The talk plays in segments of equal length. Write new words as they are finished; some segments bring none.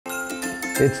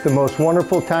It's the most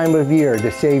wonderful time of year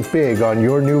to save big on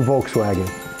your new Volkswagen.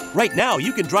 Right now,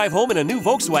 you can drive home in a new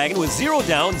Volkswagen with 0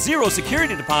 down, 0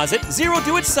 security deposit, 0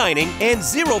 due at signing, and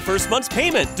 0 first month's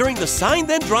payment during the Sign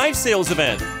Then Drive sales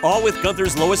event. All with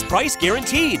Gunther's lowest price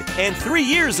guaranteed and 3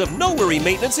 years of no-worry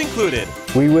maintenance included.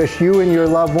 We wish you and your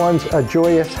loved ones a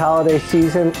joyous holiday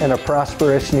season and a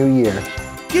prosperous new year.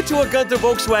 Get to a Gunther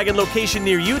Volkswagen location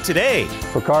near you today.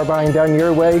 For car buying done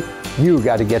your way, you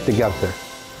got to get to Gunther.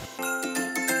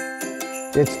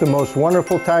 It's the most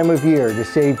wonderful time of year to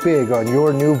save big on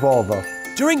your new Volvo.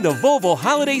 During the Volvo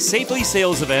Holiday Safely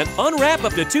Sales Event, unwrap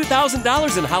up to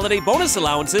 $2,000 in holiday bonus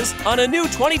allowances on a new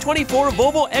 2024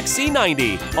 Volvo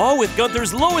XC90. All with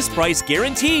Gunther's lowest price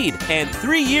guaranteed and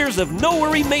 3 years of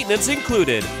no-worry maintenance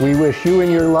included. We wish you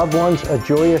and your loved ones a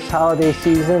joyous holiday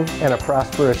season and a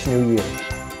prosperous new year.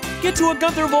 Get to a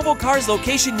Gunther Volvo Cars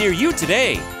location near you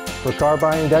today. For car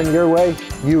buying done your way,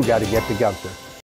 you got to get to Gunther.